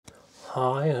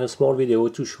Hi, a small video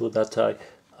to show that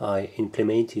I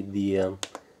implemented the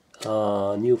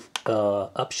new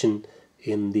option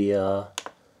in the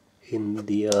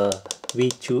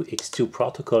V2X2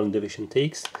 protocol in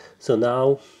DeviationTX. So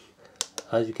now,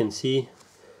 as you can see,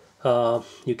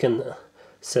 you can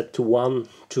set to 1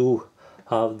 to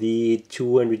have the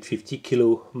 250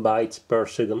 kilobytes per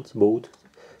second baud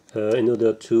in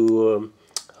order to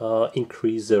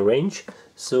increase the range.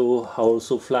 So I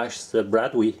also flash the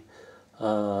Bradwii,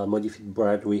 modified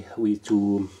Bradwii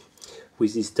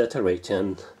with this data rate,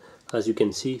 and as you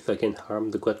can see, if I can harm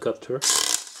the quadcopter,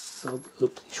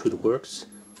 it should work.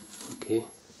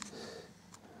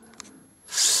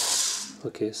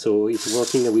 Okay, so it's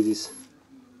working with this.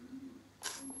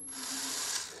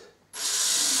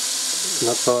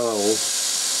 Not far at all.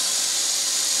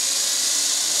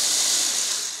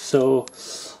 So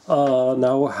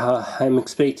now I'm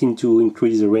expecting to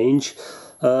increase the range.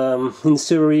 In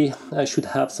theory, I should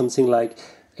have something like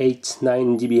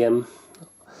 8-9 dBm.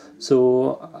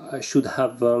 So I should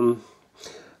have to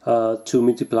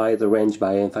multiply the range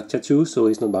by n factor 2, so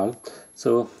it's not bad.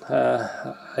 So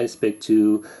I expect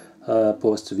to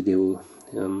post a video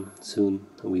soon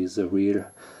with the real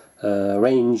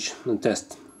range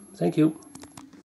test. Thank you.